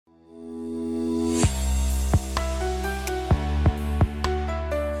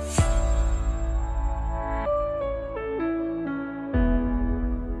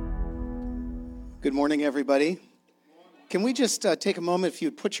morning, everybody. Can we just take a moment, if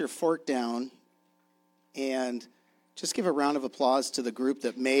you'd put your fork down, and just give a round of applause to the group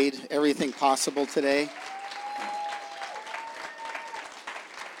that made everything possible today.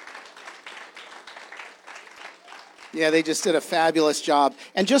 Yeah, they just did a fabulous job.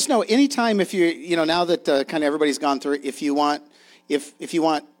 And just know, anytime if now that kind of everybody's gone through it, if you want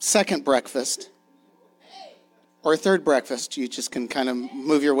second breakfast or third breakfast, you just can kind of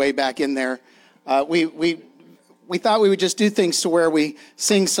move your way back in there. We thought we would just do things to where we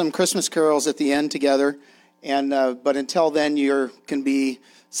sing some Christmas carols at the end together, and but until then, you can be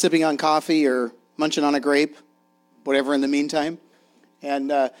sipping on coffee or munching on a grape, whatever in the meantime.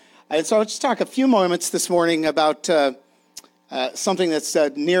 And so I'll just talk a few moments this morning about something that's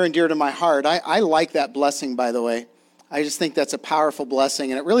near and dear to my heart. I like that blessing, by the way. I just think that's a powerful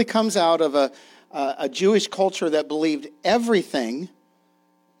blessing, and it really comes out of a Jewish culture that believed everything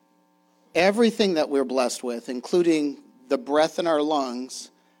that we're blessed with, including the breath in our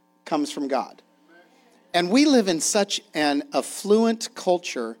lungs, comes from God. And we live in such an affluent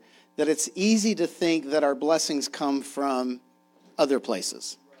culture that it's easy to think that our blessings come from other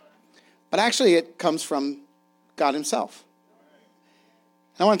places. But actually, it comes from God himself.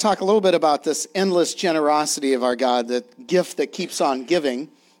 I want to talk a little bit about this endless generosity of our God, the gift that keeps on giving.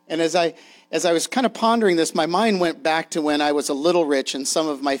 And as I was kind of pondering this, my mind went back to when I was a little rich and some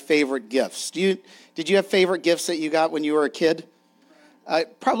of my favorite gifts. Did you have favorite gifts that you got when you were a kid?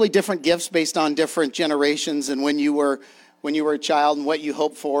 Probably different gifts based on different generations and when you were a child and what you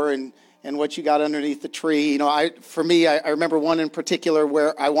hoped for and what you got underneath the tree. For me, I remember one in particular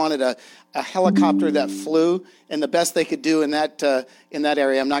where I wanted a helicopter that flew, and the best they could do in that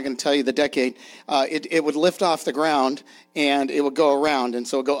area, I'm not going to tell you the decade, it would lift off the ground and it would go around, and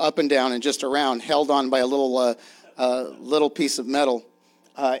so it would go up and down and just around, held on by a little piece of metal.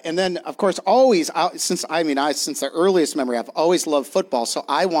 And then, of course, always since the earliest memory, I've always loved football, so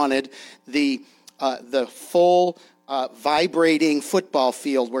I wanted the full vibrating football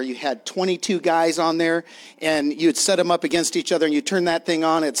field where you had 22 guys on there, and you'd set them up against each other, and you turn that thing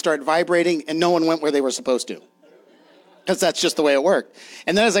on, it'd start vibrating, and no one went where they were supposed to. Because that's just the way it worked.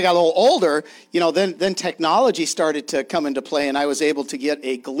 And then as I got a little older, then technology started to come into play, and I was able to get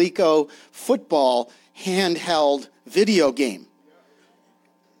a Glico football handheld video game.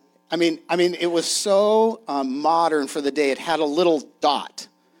 I mean, it was so modern for the day. It had a little dot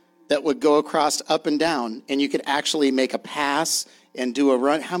that would go across up and down, and you could actually make a pass and do a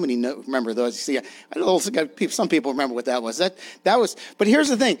run. How many remember those? See, some people remember what that was. That was. But here's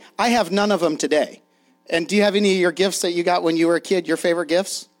the thing: I have none of them today. And do you have any of your gifts that you got when you were a kid? Your favorite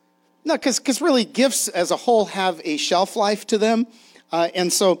gifts? No, because really gifts as a whole have a shelf life to them,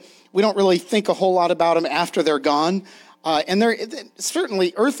 and so we don't really think a whole lot about them after they're gone. And they're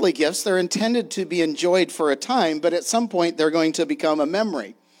certainly earthly gifts. They're intended to be enjoyed for a time, but at some point they're going to become a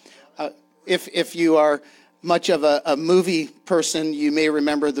memory. If you are much of a movie person, you may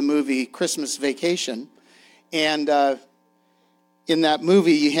remember the movie Christmas Vacation. And in that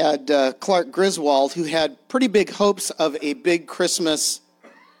movie, you had Clark Griswold, who had pretty big hopes of a big Christmas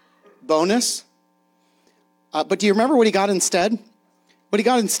bonus. But do you remember what he got instead? What he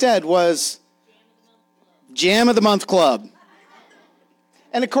got instead was Jam of the Month Club.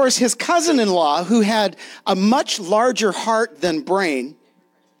 And of course, his cousin-in-law, who had a much larger heart than brain,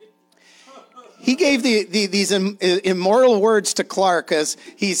 he gave these immortal words to Clark as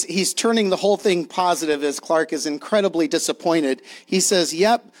he's turning the whole thing positive as Clark is incredibly disappointed. He says,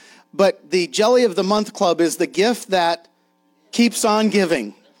 "Yep, but the Jelly of the Month Club is the gift that keeps on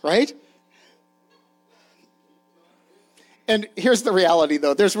giving," right? And here's the reality,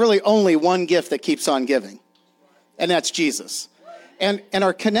 though. There's really only one gift that keeps on giving, and that's Jesus. And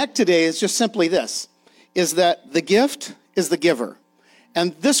our connect today is just simply this, is that the gift is the giver.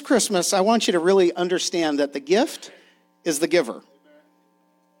 And this Christmas, I want you to really understand that the gift is the giver.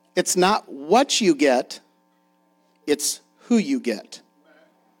 It's not what you get, it's who you get.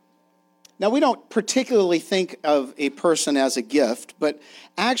 Now, we don't particularly think of a person as a gift, but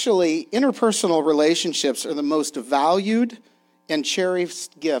actually, interpersonal relationships are the most valued and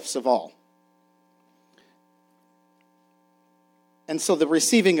cherished gifts of all. And so the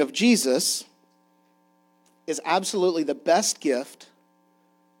receiving of Jesus is absolutely the best gift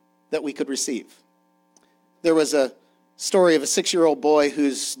that we could receive. There was a story of a 6-year-old boy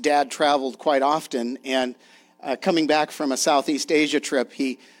whose dad traveled quite often, and coming back from a Southeast Asia trip,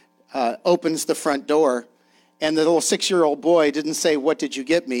 he opens the front door, and the little 6-year-old boy didn't say, "What did you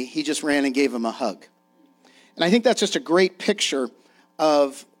get me?" He just ran and gave him a hug. And I think that's just a great picture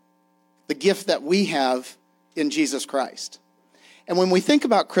of the gift that we have in Jesus Christ. And when we think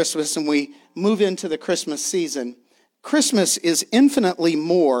about Christmas and we move into the Christmas season, Christmas is infinitely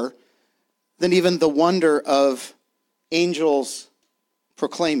more than even the wonder of angels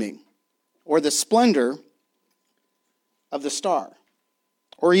proclaiming, or the splendor of the star,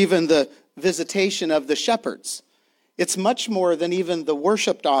 or even the visitation of the shepherds. It's much more than even the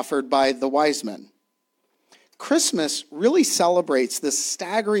worship offered by the wise men. Christmas really celebrates this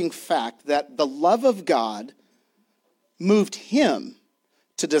staggering fact that the love of God moved him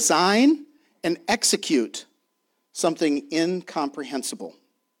to design and execute something incomprehensible.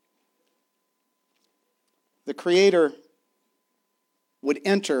 The Creator would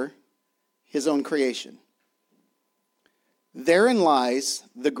enter his own creation. Therein lies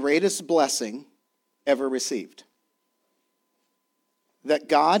the greatest blessing ever received. That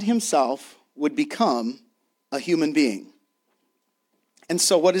God himself would become a human being. And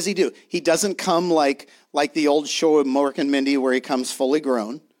so what does he do? He doesn't come like the old show of Mork and Mindy where he comes fully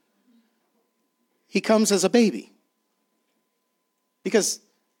grown. He comes as a baby. Because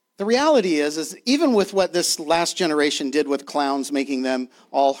the reality is even with what this last generation did with clowns, making them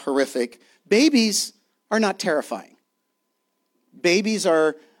all horrific, babies are not terrifying. Babies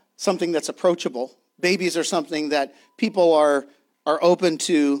are something that's approachable. Babies are something that people are open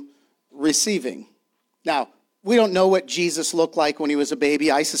to receiving. Now, we don't know what Jesus looked like when he was a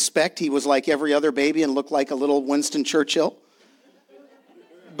baby. I suspect he was like every other baby and looked like a little Winston Churchill.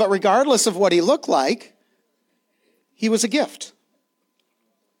 But regardless of what he looked like, he was a gift.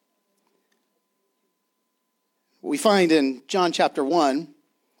 We find in John chapter 1, in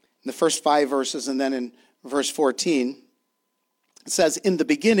the first 5 verses, and then in verse 14, it says, "In the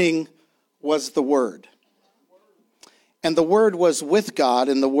beginning was the Word. And the Word was with God,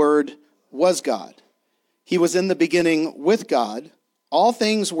 and the Word was God. He was in the beginning with God. All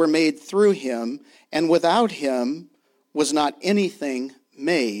things were made through him, and without him was not anything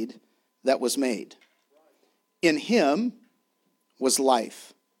made that was made. In him was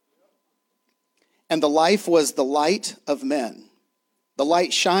life. And the life was the light of men. The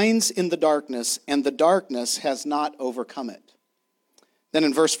light shines in the darkness, and the darkness has not overcome it." Then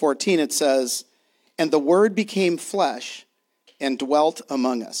in verse 14 it says, "And the Word became flesh and dwelt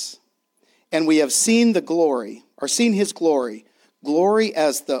among us. And we have seen the glory, or seen his glory, glory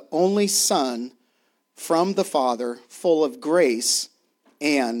as the only Son from the Father, full of grace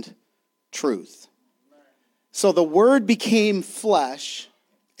and truth." So the Word became flesh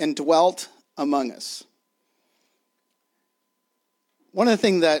and dwelt among us. One of the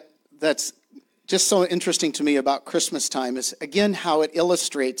things that's just so interesting to me about Christmas time is, again, how it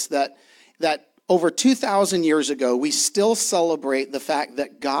illustrates that over 2,000 years ago, we still celebrate the fact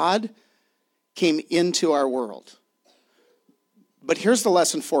that God came into our world. But here's the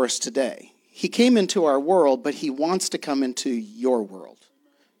lesson for us today. He came into our world, but he wants to come into your world.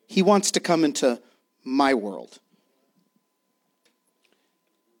 He wants to come into my world.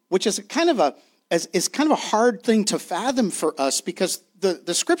 Which is kind of a hard thing to fathom for us, because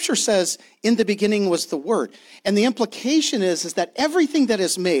the scripture says, "In the beginning was the Word." And the implication is that everything that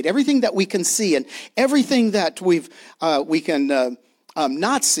is made, everything that we can see, and everything that we can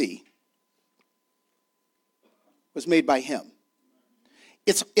not see, was made by him.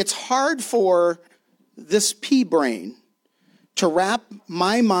 It's hard for this pea brain to wrap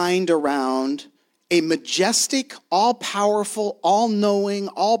my mind around a majestic, all-powerful, all-knowing,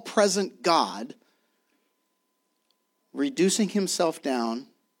 all-present God reducing himself down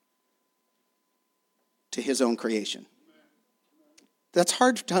to his own creation. That's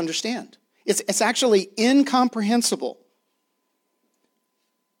hard to understand. It's actually incomprehensible.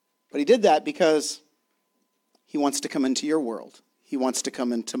 But he did that because he wants to come into your world. He wants to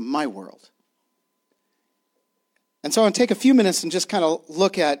come into my world. And so I want to take a few minutes and just kind of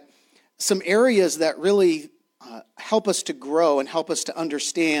look at some areas that really help us to grow and help us to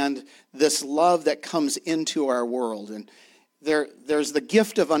understand this love that comes into our world. And there's the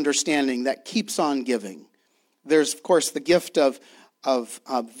gift of understanding that keeps on giving. There's, of course, the gift of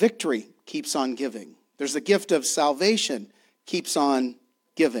victory keeps on giving. There's the gift of salvation keeps on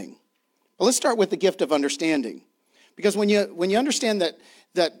giving. But let's start with the gift of understanding. Because when you understand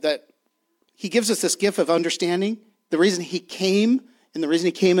that he gives us this gift of understanding, the reason he came, and the reason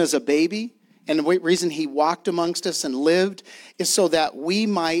he came as a baby, and the reason he walked amongst us and lived, is so that we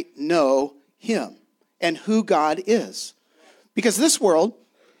might know him and who God is. Because this world,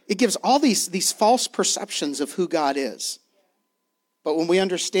 it gives all these false perceptions of who God is. But when we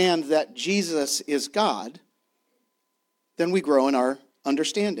understand that Jesus is God, then we grow in our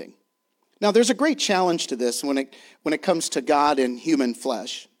understanding. Now, there's a great challenge to this when it comes to God in human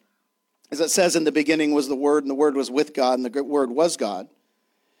flesh. as it says in the beginning was the Word, and the Word was with God, and the Word was God,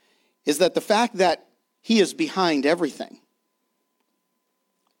 is that the fact that he is behind everything,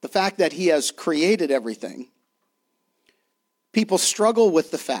 the fact that he has created everything, people struggle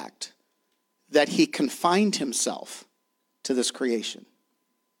with the fact that he confined himself to this creation.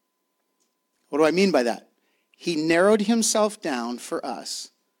 What do I mean by that? He narrowed himself down for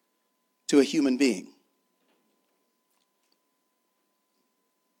us to a human being.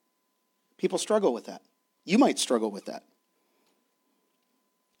 People struggle with that. You might struggle with that.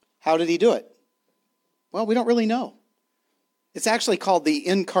 How did he do it? Well, we don't really know. It's actually called the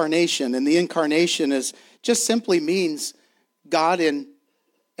incarnation, and the incarnation just simply means God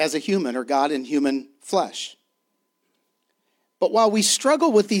as a human, or God in human flesh. But while we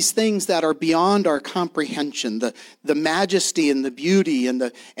struggle with these things that are beyond our comprehension, the majesty and the beauty and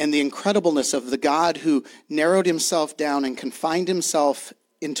the incredibleness of the God who narrowed himself down and confined himself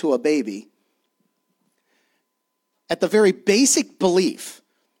into a baby, at the very basic belief,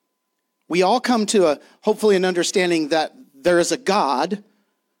 we all come to hopefully an understanding that there is a God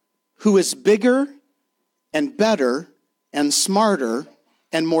who is bigger and better and smarter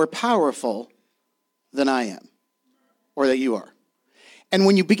and more powerful than I am, or that you are. And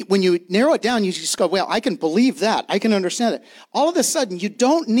when you narrow it down, you just go, well, I can believe that. I can understand it. All of a sudden, you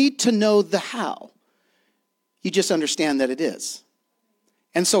don't need to know the how. You just understand that it is.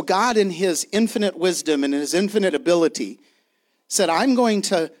 And so God, in his infinite wisdom and his infinite ability, said, I'm going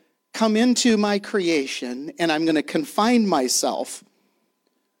to come into my creation and I'm going to confine myself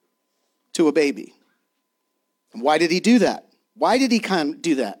to a baby. And why did he do that? Why did he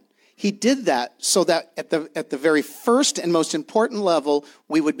do that? He did that so that at the very first and most important level,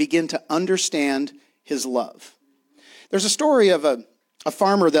 we would begin to understand his love. There's a story of a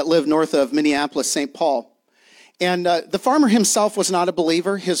farmer that lived north of Minneapolis, St. Paul. And the farmer himself was not a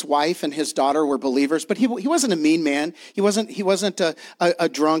believer. His wife and his daughter were believers, but he wasn't a mean man. He wasn't a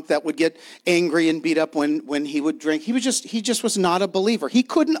drunk that would get angry and beat up when he would drink. He just was not a believer. He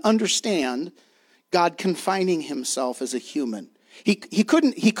couldn't understand God confining himself as a human. He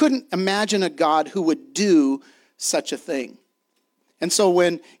couldn't imagine a God who would do such a thing. And so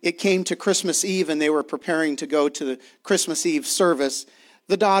when it came to Christmas Eve and they were preparing to go to the Christmas Eve service,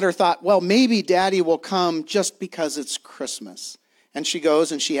 the daughter thought, well, maybe Daddy will come just because it's Christmas. And she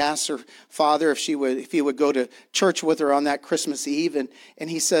goes and she asks her father if he would go to church with her on that Christmas Eve. And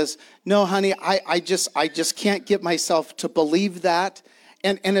he says, no, honey, I just can't get myself to believe that.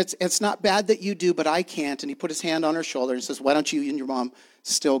 And it's not bad that you do, but I can't. And he put his hand on her shoulder and says, why don't you and your mom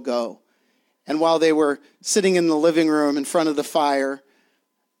still go? And while they were sitting in the living room in front of the fire,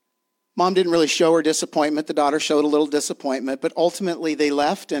 Mom didn't really show her disappointment. The daughter showed a little disappointment. But ultimately they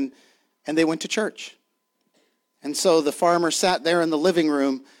left and they went to church. And so the farmer sat there in the living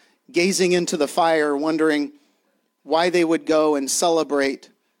room, gazing into the fire, wondering why they would go and celebrate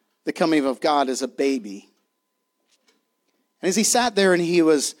the coming of God as a baby. And as he sat there and he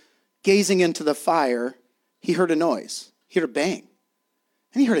was gazing into the fire, he heard a noise. He heard a bang.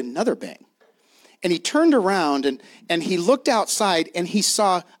 And he heard another bang. And he turned around and he looked outside and he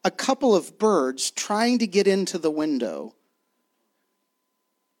saw a couple of birds trying to get into the window.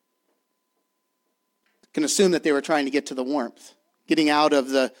 You can assume that they were trying to get to the warmth, getting out of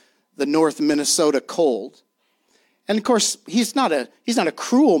the North Minnesota cold. And of course, he's not a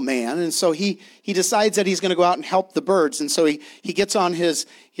cruel man, and so he decides that he's going to go out and help the birds. And so he gets on his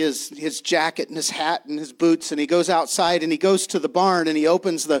jacket and his hat and his boots, and he goes outside and he goes to the barn and he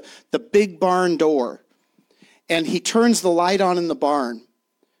opens the big barn door. And he turns the light on in the barn.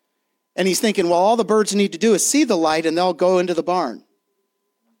 And he's thinking, well, all the birds need to do is see the light and they'll go into the barn.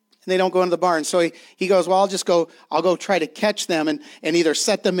 And they don't go into the barn. So he goes, well, I'll go try to catch them and either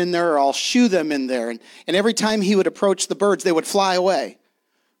set them in there or I'll shoo them in there. And every time he would approach the birds, they would fly away.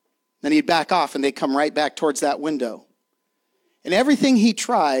 Then he'd back off and they'd come right back towards that window. And everything he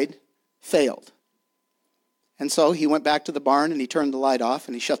tried failed. And so he went back to the barn and he turned the light off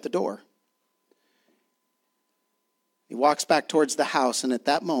and he shut the door. He walks back towards the house, and at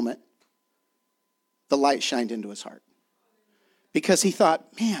that moment, the light shined into his heart. Because he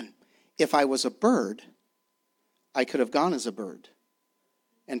thought, man, if I was a bird, I could have gone as a bird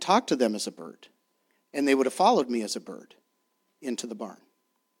and talked to them as a bird, and they would have followed me as a bird into the barn.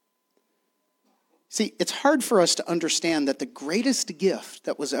 See, it's hard for us to understand that the greatest gift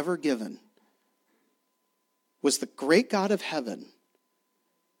that was ever given was the great God of heaven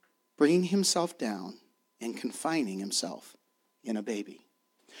bringing himself down and confining himself in a baby.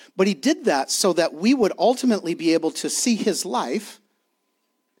 But he did that so that we would ultimately be able to see his life,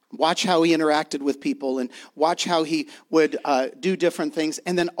 watch how he interacted with people, and watch how he would do different things,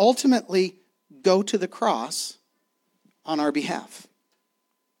 and then ultimately go to the cross on our behalf.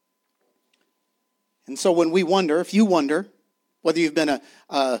 And so when we wonder, if you wonder, whether you've been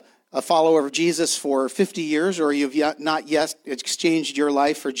a follower of Jesus for 50 years or you've not yet exchanged your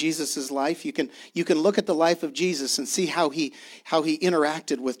life for Jesus' life, you can look at the life of Jesus and see how he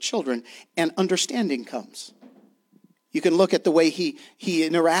interacted with children, and understanding comes. You can look at the way he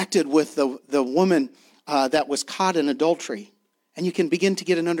interacted with the woman that was caught in adultery, and you can begin to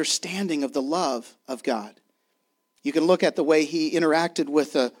get an understanding of the love of God. You can look at the way he interacted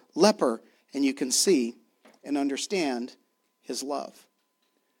with a leper, and you can see and understand his love.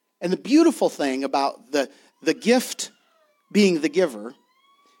 And the beautiful thing about the gift being the giver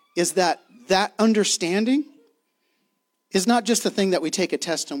is that understanding is not just the thing that we take a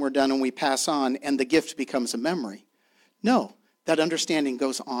test and we're done and we pass on and the gift becomes a memory. No, that understanding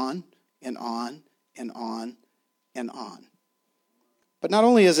goes on and on and on and on. But not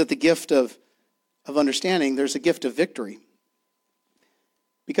only is it the gift of understanding, there's a gift of victory.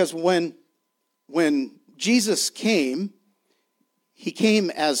 Because when Jesus came, he came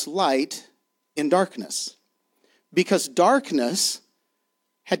as light in darkness. Because darkness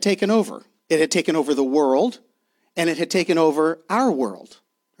had taken over. It had taken over the world, and it had taken over our world.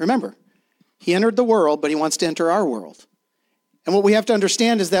 Remember, he entered the world, but he wants to enter our world. And what we have to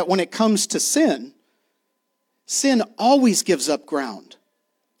understand is that when it comes to sin, sin always gives up ground.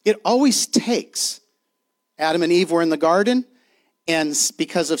 It always takes. Adam and Eve were in the garden, and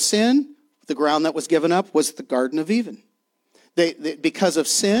because of sin, the ground that was given up was the Garden of Eden. Because of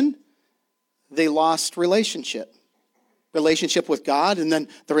sin, they lost relationship with God, and then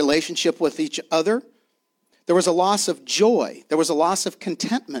the relationship with each other. There was a loss of joy. There was a loss of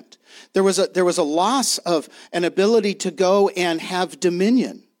contentment. There was a loss of an ability to go and have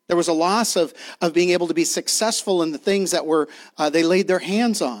dominion. There was a loss of being able to be successful in the things that were they laid their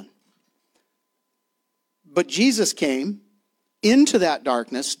hands on. But Jesus came into that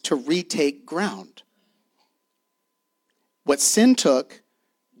darkness to retake ground. What sin took,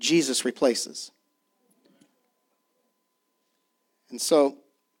 Jesus replaces. And so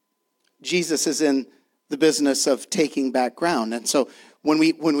Jesus is in the business of taking back ground. And so when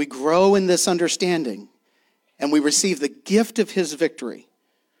we grow in this understanding and we receive the gift of his victory,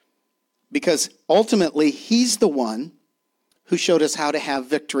 because ultimately he's the one who showed us how to have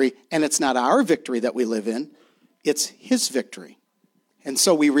victory, and it's not our victory that we live in, it's his victory. And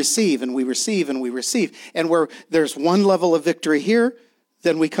so we receive and we receive and we receive. And where there's one level of victory here,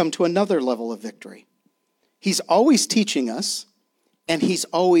 then we come to another level of victory. He's always teaching us, and he's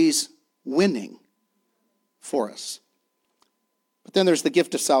always winning for us. But then there's the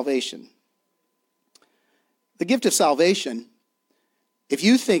gift of salvation. The gift of salvation, if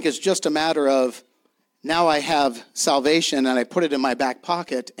you think it's just a matter of, now I have salvation and I put it in my back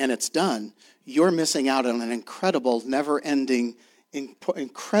pocket and it's done, you're missing out on an incredible, never-ending,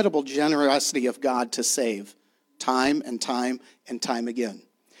 incredible generosity of God to save time and time and time again.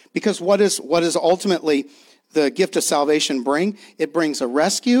 Because what is ultimately the gift of salvation bring? It brings a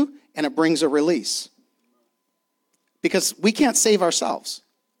rescue and it brings a release. Because we can't save ourselves.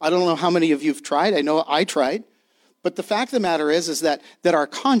 I don't know how many of you have tried. I know I tried. But the fact of the matter is that our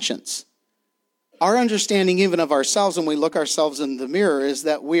conscience, our understanding even of ourselves when we look ourselves in the mirror, is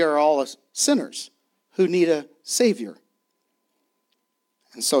that we are all sinners who need a Savior.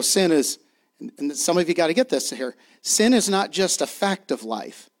 And so sin is, and some of you got to get this here, sin is not just a fact of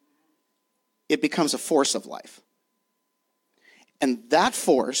life. It becomes a force of life. And that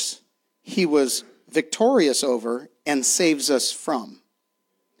force, he was victorious over and saves us from.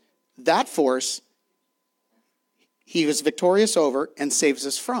 That force, he was victorious over and saves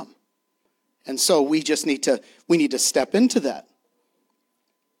us from. And so we just need to step into that.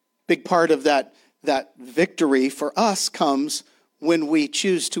 Big part of that victory for us comes when we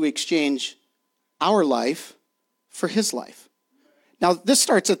choose to exchange our life for his life. Now, this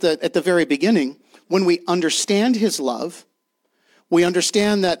starts at the very beginning. When we understand his love, we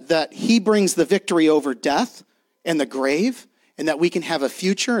understand that he brings the victory over death and the grave, and that we can have a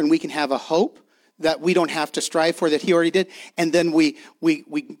future and we can have a hope that we don't have to strive for, that he already did. And then we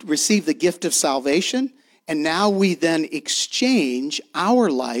receive the gift of salvation, and now we then exchange our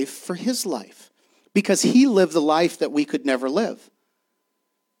life for his life, because he lived the life that we could never live,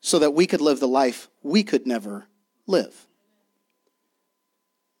 so that we could live the life we could never live.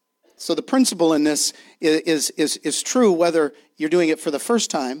 So the principle in this is true whether you're doing it for the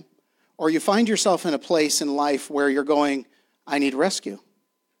first time or you find yourself in a place in life where you're going, I need rescue.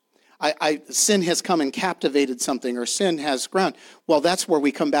 sin has come and captivated something, or sin has ground. Well, that's where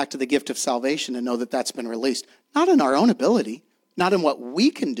we come back to the gift of salvation and know that that's been released. Not in our own ability, not in what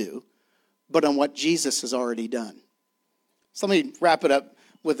we can do, but on what Jesus has already done. So let me wrap it up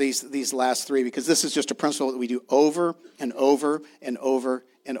with these last three, because this is just a principle that we do over and over and over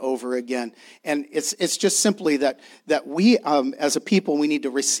and over again. And it's just simply that we, as a people, we need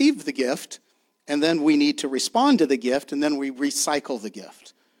to receive the gift, and then we need to respond to the gift, and then we recycle the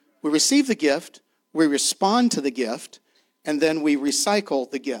gift. We receive the gift, we respond to the gift, and then we recycle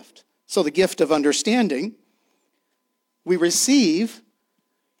the gift. So the gift of understanding, we receive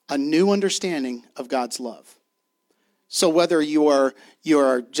a new understanding of God's love. So whether you're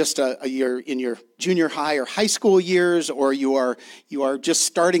just you're in your junior high or high school years, or you are just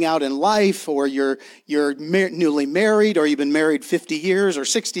starting out in life, or you're newly married, or you've been married 50 years or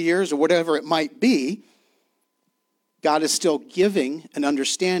 60 years or whatever it might be, God is still giving an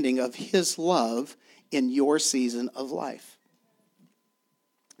understanding of his love in your season of life.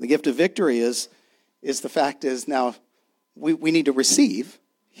 The gift of victory is the fact is now we need to receive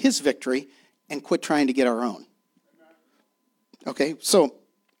his victory and quit trying to get our own. Okay, so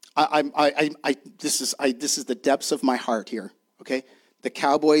this is the depths of my heart here. Okay, the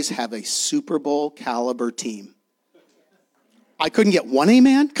Cowboys have a Super Bowl caliber team. I couldn't get one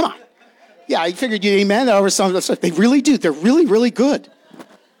amen. Come on, yeah, I figured you'd amen over some of the stuff. They really do. They're really, really good.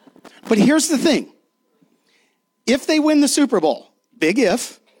 But here's the thing: if they win the Super Bowl, big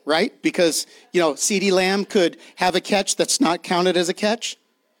if, right? Because CeeDee Lamb could have a catch that's not counted as a catch,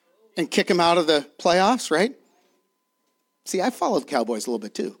 and kick him out of the playoffs, right? See, I follow the Cowboys a little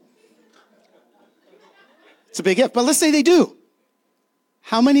bit too. It's a big if, but let's say they do.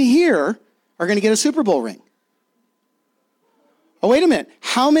 How many here are going to get a Super Bowl ring? Oh, wait a minute.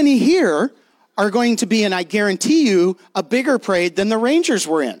 How many here are going to be in, I guarantee you, a bigger parade than the Rangers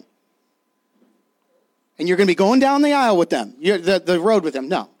were in? And you're going to be going down the aisle with them, the road with them.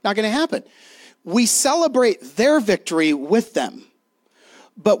 No, not going to happen. We celebrate their victory with them.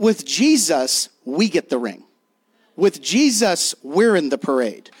 But with Jesus, we get the ring. With Jesus, we're in the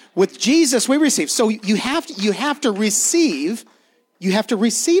parade. With Jesus, we receive. So you have to receive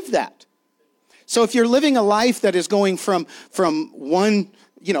that. So if you're living a life that is going from one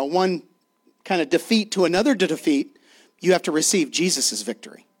kind of defeat to another defeat, you have to receive Jesus'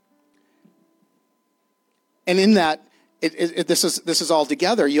 victory. And in that, this is all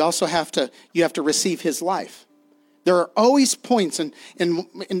together. You also have to receive his life. There are always points in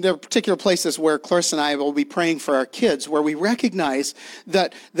the particular places where Clarissa and I will be praying for our kids, where we recognize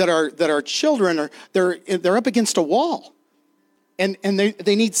that our children they're up against a wall, and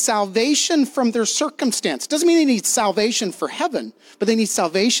they need salvation from their circumstance. Doesn't mean they need salvation for heaven, but they need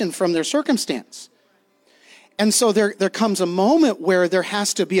salvation from their circumstance. And so there comes a moment where there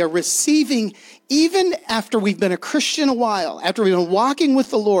has to be a receiving, even after we've been a Christian a while, after we've been walking with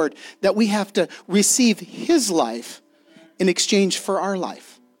the Lord, that we have to receive his life in exchange for our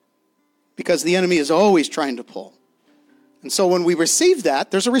life. Because the enemy is always trying to pull. And so when we receive that,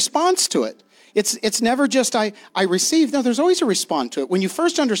 there's a response to it. It's never just I receive. No, there's always a response to it. When you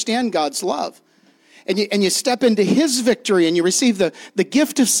first understand God's love, and you step into his victory and you receive the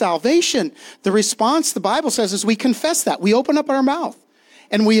gift of salvation, the response, the Bible says, is we confess that. We open up our mouth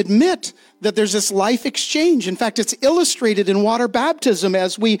and we admit that there's this life exchange. In fact, it's illustrated in water baptism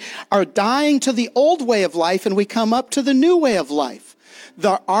as we are dying to the old way of life and we come up to the new way of life.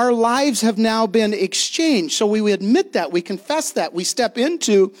 Our lives have now been exchanged. So we admit that, we confess that, we step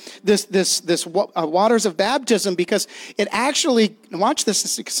into this waters of baptism, because it actually, watch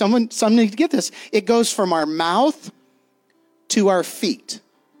this, some need to get this, it goes from our mouth to our feet.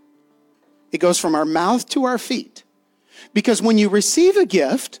 It goes from our mouth to our feet. Because when you receive a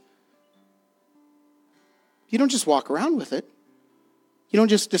gift, you don't just walk around with it. You don't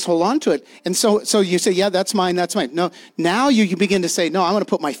just hold on to it. And so you say, yeah, that's mine, that's mine. No, now you begin to say, no, I'm going to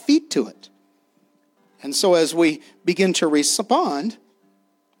put my feet to it. And so as we begin to respond,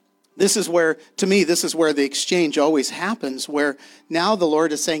 this is where the exchange always happens, where now the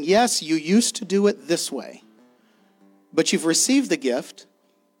Lord is saying, yes, you used to do it this way, but you've received the gift.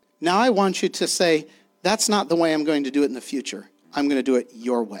 Now I want you to say, that's not the way I'm going to do it in the future. I'm going to do it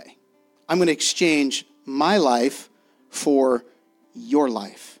your way. I'm going to exchange my life for your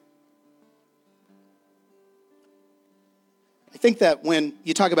life. I think that when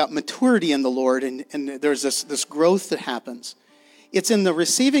you talk about maturity in the Lord and there's this growth that happens, it's in the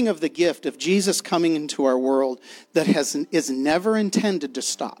receiving of the gift of Jesus coming into our world that is never intended to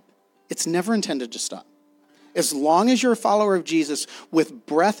stop. It's never intended to stop. As long as you're a follower of Jesus with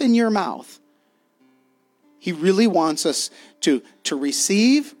breath in your mouth, He really wants us to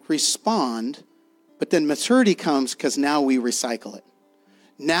receive, respond, but then maturity comes because now we recycle it.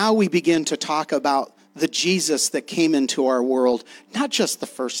 Now we begin to talk about the Jesus that came into our world, not just the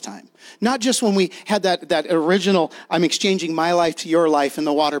first time, not just when we had that original, I'm exchanging my life to your life in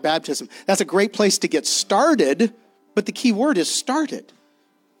the water baptism. That's a great place to get started, but the key word is started.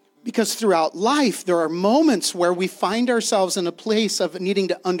 Because throughout life, there are moments where we find ourselves in a place of needing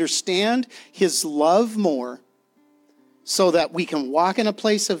to understand his love more so that we can walk in a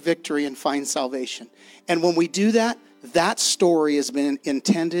place of victory and find salvation. And when we do that, that story has been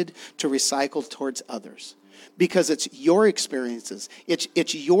intended to recycle towards others. Because it's your experiences.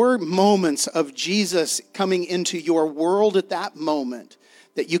 It's your moments of Jesus coming into your world at that moment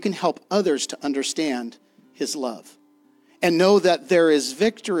that you can help others to understand his love. And know that there is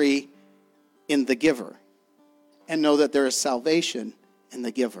victory in the giver. And know that there is salvation in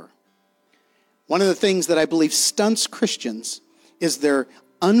the giver. One of the things that I believe stunts Christians is their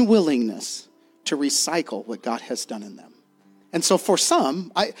unwillingness to recycle what God has done in them. And so for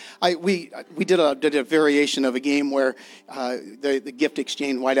some, we did a variation of a game where the gift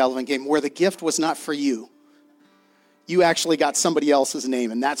exchange white elephant game, where the gift was not for you. You actually got somebody else's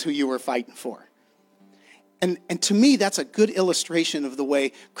name, and that's who you were fighting for. And to me, that's a good illustration of the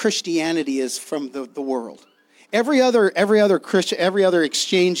way Christianity is from the world. Every other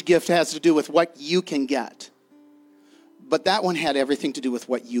exchange gift has to do with what you can get. But that one had everything to do with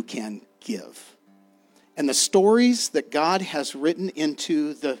what you can give. And the stories that God has written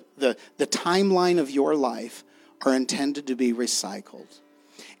into the timeline of your life are intended to be recycled.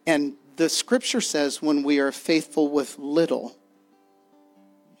 And the scripture says when we are faithful with little,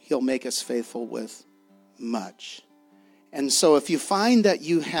 he'll make us faithful with much. And so if you find that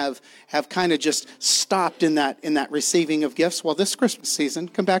you have kind of just stopped in that receiving of gifts, well, this Christmas season,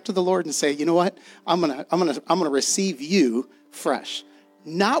 come back to the Lord and say, you know what? I'm gonna receive you fresh.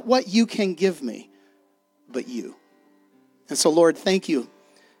 Not what you can give me, but you. And so, Lord, thank you.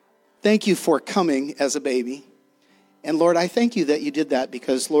 Thank you for coming as a baby. And Lord, I thank you that you did that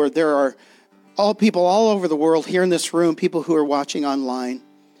because, Lord, there are people all over the world here in this room, people who are watching online,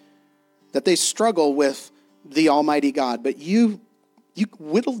 that they struggle with the Almighty God. But you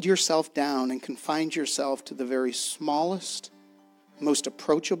whittled yourself down and confined yourself to the very smallest, most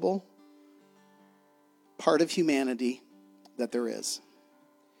approachable part of humanity that there is.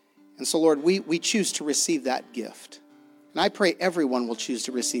 And so, Lord, we choose to receive that gift. And I pray everyone will choose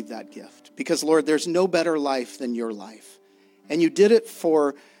to receive that gift. Because, Lord, there's no better life than your life. And you did it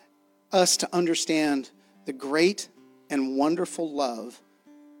for us to understand the great and wonderful love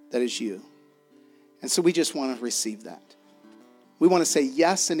that is you. And so we just want to receive that. We want to say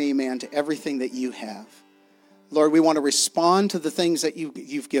yes and amen to everything that you have. Lord, we want to respond to the things that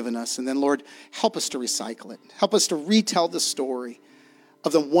you've given us. And then, Lord, help us to recycle it. Help us to retell the story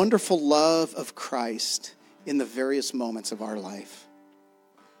of the wonderful love of Christ in the various moments of our life.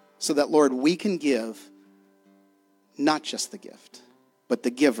 So that, Lord, we can give not just the gift, but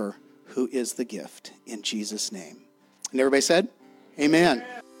the giver who is the gift in Jesus' name. And everybody said, amen.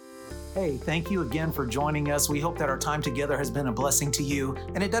 Hey, thank you again for joining us. We hope that our time together has been a blessing to you.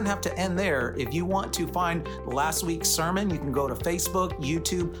 And it doesn't have to end there. If you want to find last week's sermon, you can go to Facebook,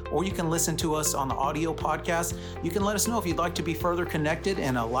 YouTube, or you can listen to us on the audio podcast. You can let us know if you'd like to be further connected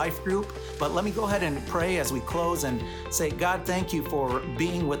in a life group. But let me go ahead and pray as we close and say, God, thank you for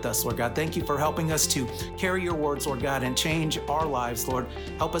being with us, Lord God. Thank you for helping us to carry your words, Lord God, and change our lives, Lord.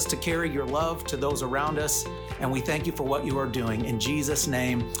 Help us to carry your love to those around us. And we thank you for what you are doing. In Jesus'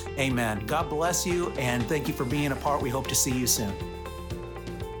 name, amen. God bless you, and thank you for being a part. We hope to see you soon.